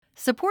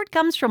Support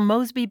comes from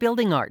Mosby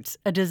Building Arts,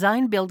 a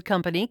design-build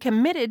company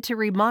committed to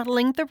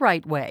remodeling the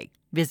right way.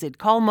 Visit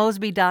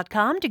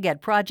callmosby.com to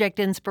get project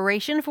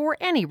inspiration for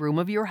any room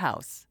of your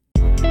house.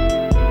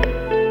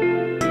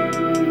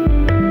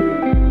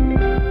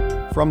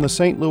 From the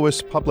St.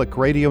 Louis Public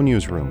Radio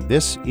Newsroom,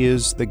 this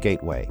is The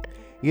Gateway.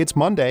 It's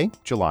Monday,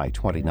 July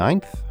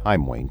 29th.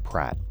 I'm Wayne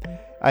Pratt.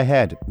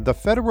 Ahead, the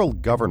federal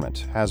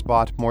government has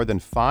bought more than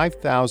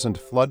 5,000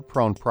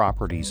 flood-prone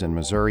properties in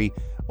Missouri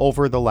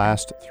over the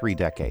last 3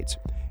 decades.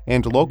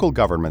 And local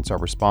governments are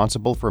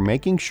responsible for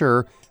making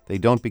sure they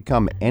don't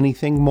become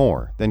anything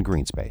more than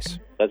green space.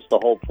 That's the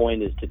whole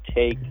point, is to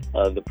take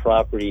the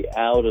property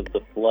out of the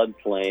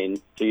floodplain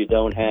so you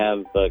don't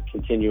have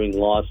continuing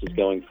losses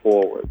going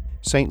forward.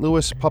 St.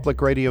 Louis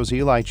Public Radio's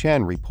Eli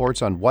Chen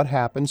reports on what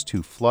happens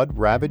to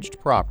flood-ravaged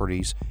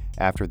properties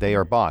after they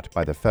are bought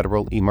by the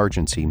Federal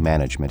Emergency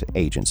Management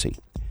Agency.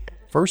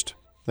 First,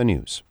 the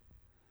news.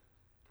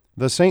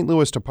 The St.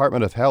 Louis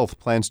Department of Health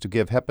plans to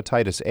give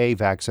hepatitis A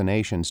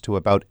vaccinations to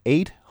about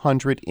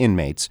 800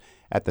 inmates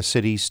at the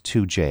city's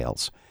 2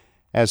 jails.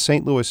 As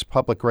St. Louis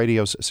Public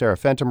Radio's Sarah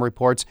Fenton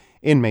reports,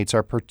 inmates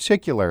are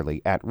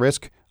particularly at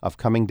risk of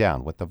coming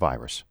down with the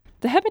virus.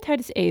 The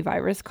hepatitis A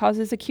virus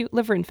causes acute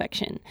liver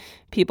infection.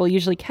 People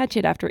usually catch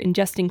it after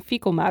ingesting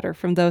fecal matter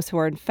from those who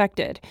are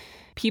infected.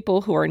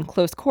 People who are in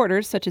close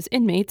quarters, such as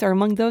inmates, are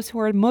among those who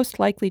are most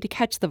likely to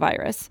catch the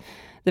virus.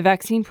 The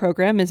vaccine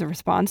program is a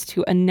response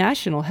to a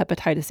national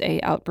hepatitis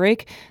A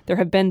outbreak. There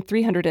have been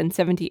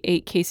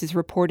 378 cases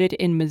reported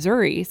in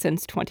Missouri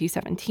since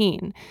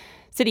 2017.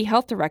 City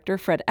Health Director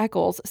Fred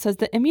Eccles says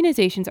the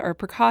immunizations are a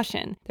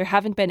precaution. There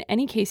haven't been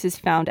any cases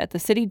found at the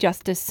City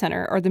Justice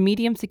Center or the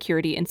Medium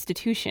Security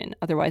Institution,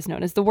 otherwise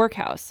known as the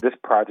Workhouse. This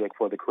project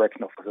for the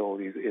correctional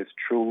facilities is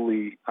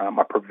truly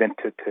a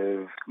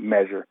preventative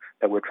measure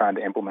that we're trying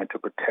to implement to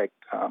protect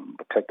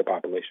the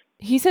population.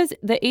 He says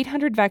the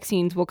 800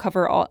 vaccines will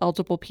cover all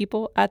eligible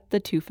people at the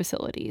 2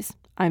 facilities.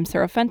 I'm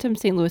Sarah Fenton,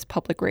 St. Louis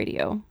Public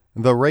Radio.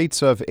 The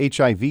rates of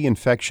HIV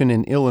infection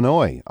in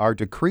Illinois are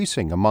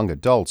decreasing among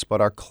adults, but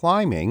are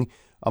climbing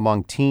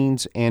among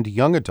teens and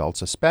young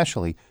adults,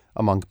 especially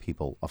among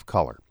people of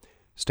color.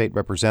 State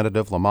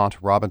Representative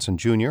Lamont Robinson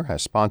Jr.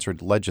 has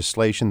sponsored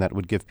legislation that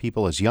would give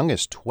people as young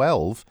as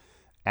 12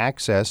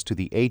 access to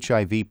the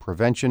HIV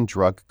prevention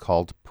drug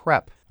called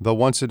PrEP. The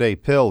once-a-day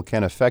pill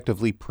can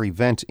effectively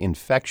prevent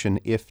infection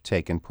if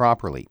taken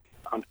properly.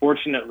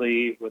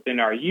 Unfortunately, within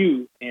our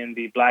youth in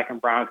the Black and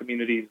brown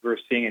communities, we're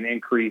seeing an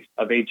increase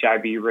of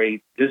HIV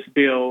rates. This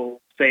bill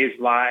saves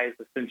lives,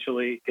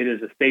 essentially. It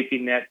is a safety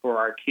net for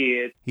our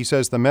kids. He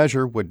says the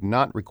measure would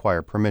not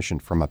require permission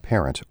from a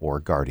parent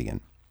or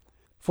guardian.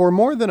 For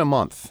more than a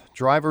month,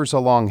 drivers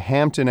along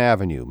Hampton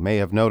Avenue may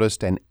have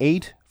noticed an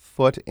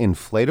 8-foot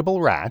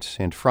inflatable rat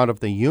in front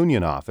of the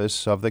union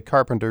office of the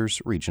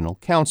Carpenters Regional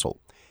Council.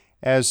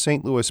 As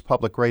St. Louis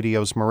Public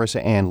Radio's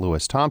Marissa Ann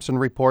Lewis-Thompson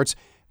reports,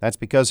 that's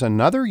because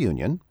another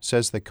union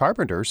says the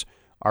carpenters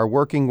are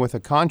working with a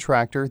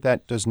contractor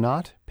that does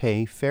not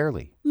pay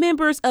fairly.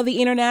 Members of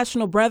the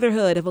International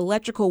Brotherhood of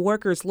Electrical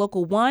Workers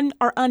Local 1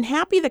 are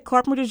unhappy the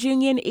Carpenters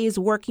Union is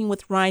working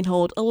with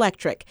Reinhold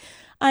Electric.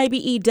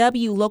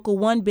 IBEW Local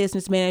 1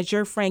 business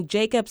manager Frank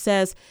Jacobs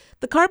says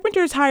the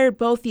carpenters hired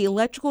both the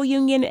electrical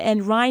union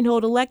and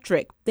Reinhold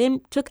Electric,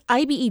 then took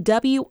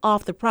IBEW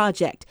off the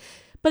project.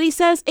 But he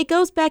says it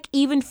goes back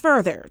even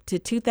further to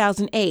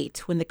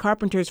 2008 when the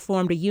carpenters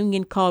formed a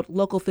union called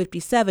Local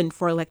 57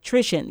 for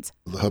electricians.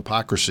 The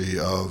hypocrisy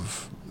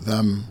of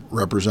them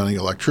representing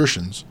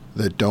electricians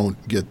that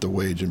don't get the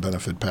wage and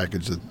benefit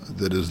package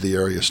that is the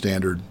area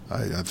standard,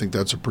 I think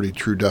that's a pretty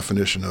true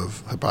definition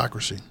of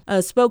hypocrisy.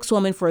 A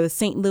spokeswoman for the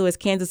St. Louis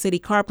Kansas City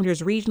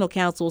Carpenters Regional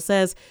Council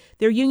says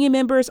their union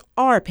members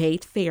are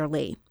paid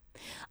fairly.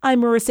 I'm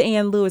Marissa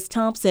Ann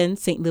Lewis-Thompson,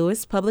 St.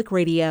 Louis Public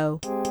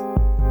Radio.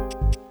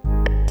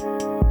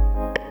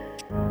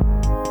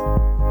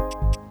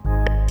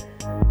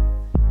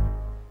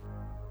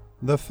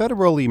 The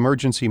Federal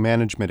Emergency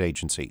Management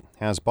Agency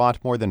has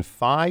bought more than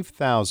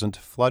 5,000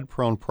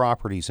 flood-prone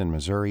properties in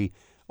Missouri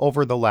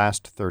over the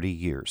last 30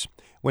 years.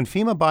 When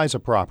FEMA buys a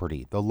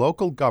property, the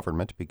local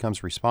government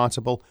becomes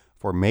responsible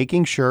for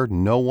making sure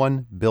no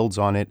one builds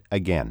on it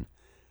again.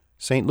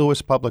 St.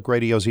 Louis Public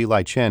Radio's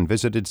Eli Chen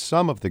visited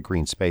some of the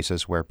green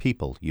spaces where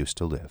people used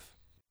to live.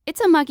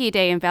 It's a muggy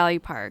day in Valley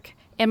Park,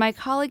 and my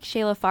colleague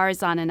Shayla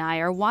Farzan and I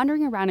are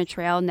wandering around a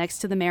trail next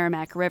to the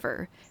Merrimack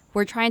River.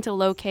 We're trying to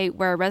locate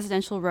where a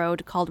residential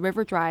road called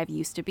River Drive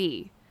used to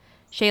be.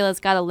 Shayla's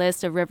got a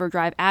list of River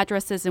Drive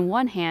addresses in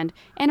one hand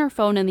and her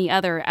phone in the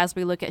other as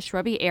we look at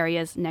shrubby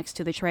areas next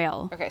to the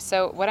trail. Okay,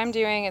 so what I'm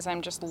doing is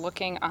I'm just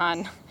looking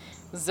on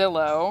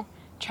Zillow,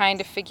 trying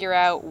to figure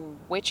out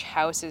which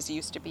houses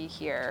used to be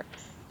here.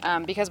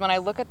 Because when I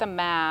look at the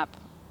map,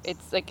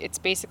 it's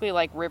basically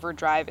like River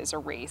Drive is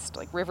erased.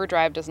 Like River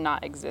Drive does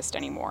not exist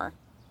anymore.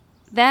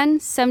 Then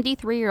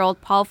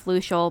 73-year-old Paul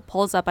Fluschel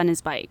pulls up on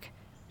his bike.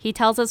 He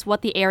tells us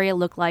what the area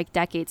looked like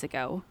decades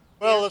ago.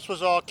 Well, this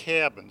was all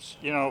cabins,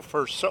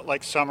 for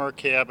like summer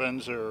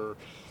cabins or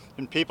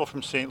And people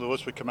from St.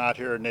 Louis would come out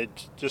here and they'd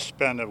just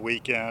spend a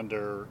weekend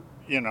or,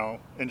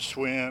 and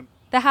swim.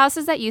 The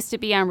houses that used to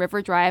be on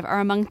River Drive are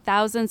among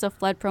thousands of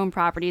flood-prone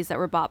properties that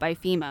were bought by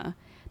FEMA.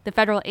 The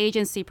federal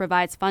agency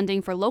provides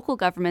funding for local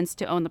governments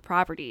to own the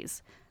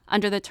properties.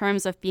 Under the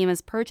terms of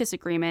FEMA's purchase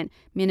agreement,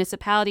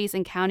 municipalities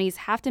and counties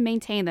have to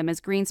maintain them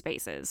as green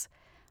spaces.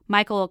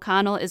 Michael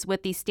O'Connell is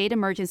with the State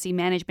Emergency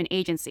Management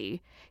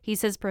Agency. He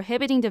says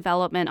prohibiting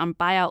development on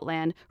buyout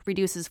land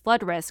reduces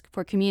flood risk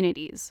for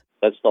communities.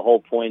 That's the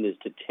whole point, is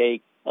to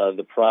take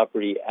the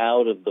property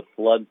out of the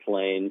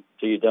floodplain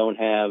so you don't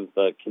have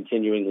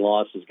continuing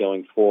losses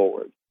going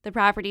forward. The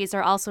properties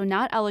are also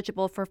not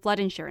eligible for flood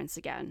insurance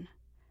again.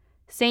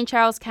 St.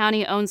 Charles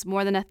County owns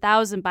more than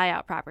 1,000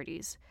 buyout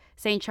properties.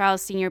 St.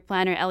 Charles senior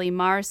planner Ellie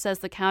Marr says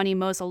the county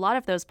mows a lot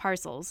of those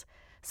parcels.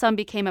 Some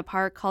became a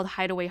park called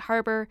Hideaway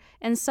Harbor,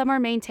 and some are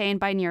maintained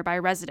by nearby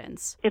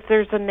residents. If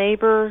there's a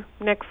neighbor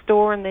next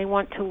door and they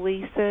want to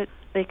lease it,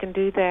 they can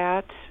do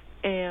that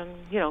and,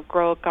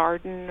 grow a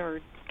garden or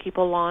keep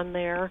a lawn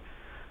there.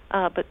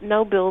 But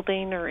no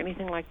building or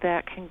anything like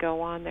that can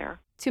go on there.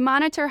 To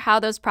monitor how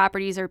those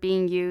properties are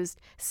being used,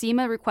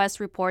 FEMA requests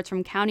reports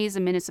from counties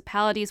and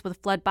municipalities with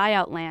flood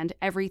buyout land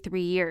every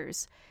 3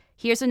 years.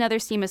 Here's another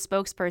FEMA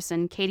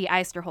spokesperson, Katie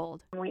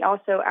Eisterhold. We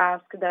also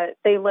ask that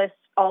they list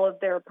all of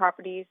their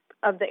properties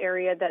of the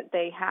area that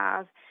they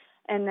have,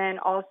 and then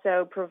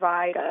also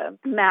provide a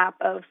map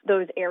of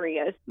those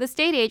areas. The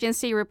state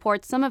agency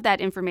reports some of that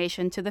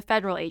information to the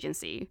federal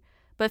agency,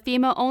 but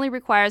FEMA only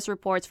requires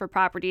reports for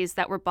properties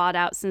that were bought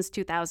out since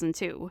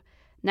 2002.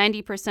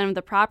 90% of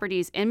the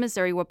properties in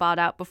Missouri were bought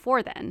out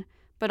before then,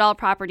 but all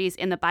properties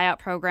in the buyout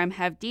program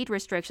have deed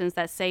restrictions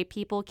that say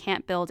people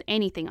can't build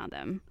anything on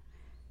them.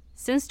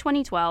 Since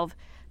 2012,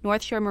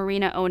 North Shore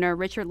Marina owner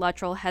Richard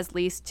Luttrell has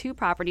leased 2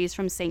 properties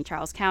from St.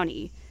 Charles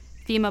County.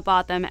 FEMA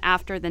bought them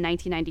after the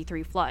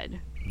 1993 flood.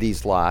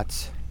 These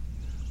lots,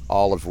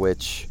 all of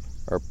which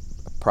are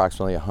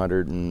approximately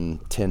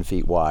 110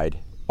 feet wide,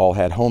 all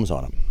had homes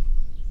on them.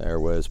 There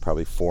was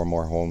probably 4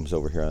 more homes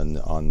over here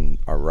on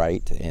our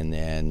right, and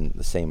then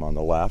the same on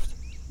the left.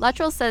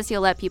 Luttrell says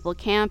he'll let people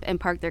camp and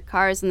park their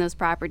cars in those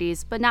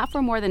properties, but not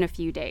for more than a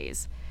few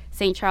days.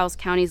 St. Charles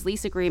County's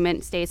lease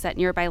agreement states that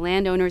nearby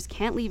landowners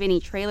can't leave any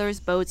trailers,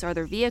 boats, or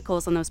other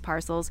vehicles on those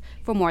parcels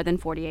for more than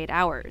 48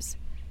 hours.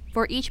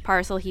 For each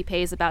parcel, he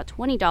pays about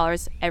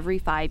 $20 every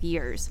 5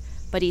 years,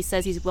 but he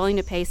says he's willing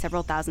to pay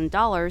several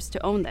 $1,000s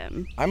to own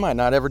them. I might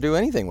not ever do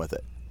anything with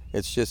it.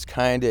 It's just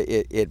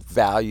it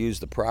values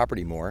the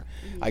property more.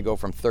 I go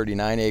from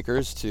 39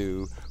 acres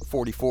to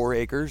 44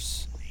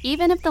 acres.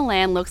 Even if the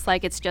land looks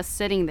like it's just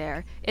sitting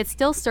there, it's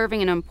still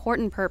serving an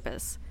important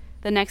purpose.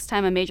 The next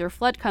time a major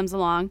flood comes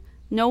along,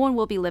 no one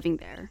will be living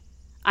there.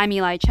 I'm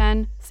Eli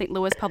Chen, St.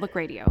 Louis Public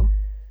Radio.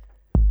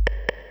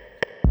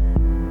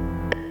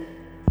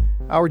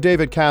 Our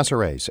David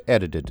Caceres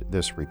edited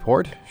this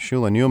report.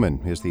 Shula Newman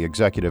is the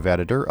executive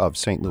editor of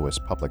St. Louis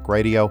Public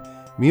Radio.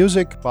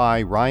 Music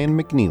by Ryan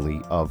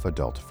McNeely of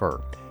Adult Fur.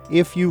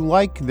 If you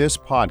like this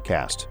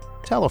podcast,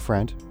 tell a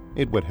friend.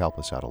 It would help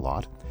us out a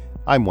lot.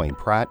 I'm Wayne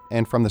Pratt,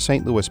 and from the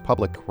St. Louis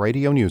Public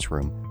Radio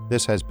Newsroom,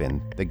 this has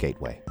been The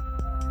Gateway.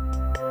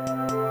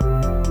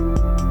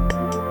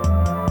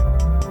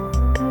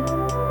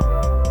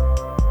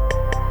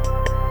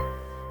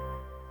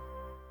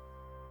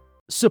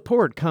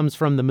 Support comes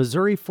from the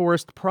Missouri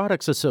Forest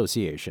Products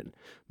Association.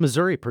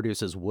 Missouri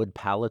produces wood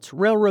pallets,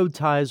 railroad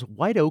ties,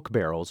 white oak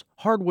barrels,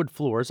 hardwood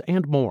floors,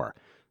 and more.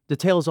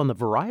 Details on the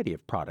variety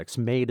of products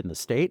made in the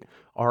state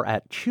are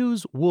at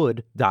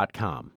choosewood.com.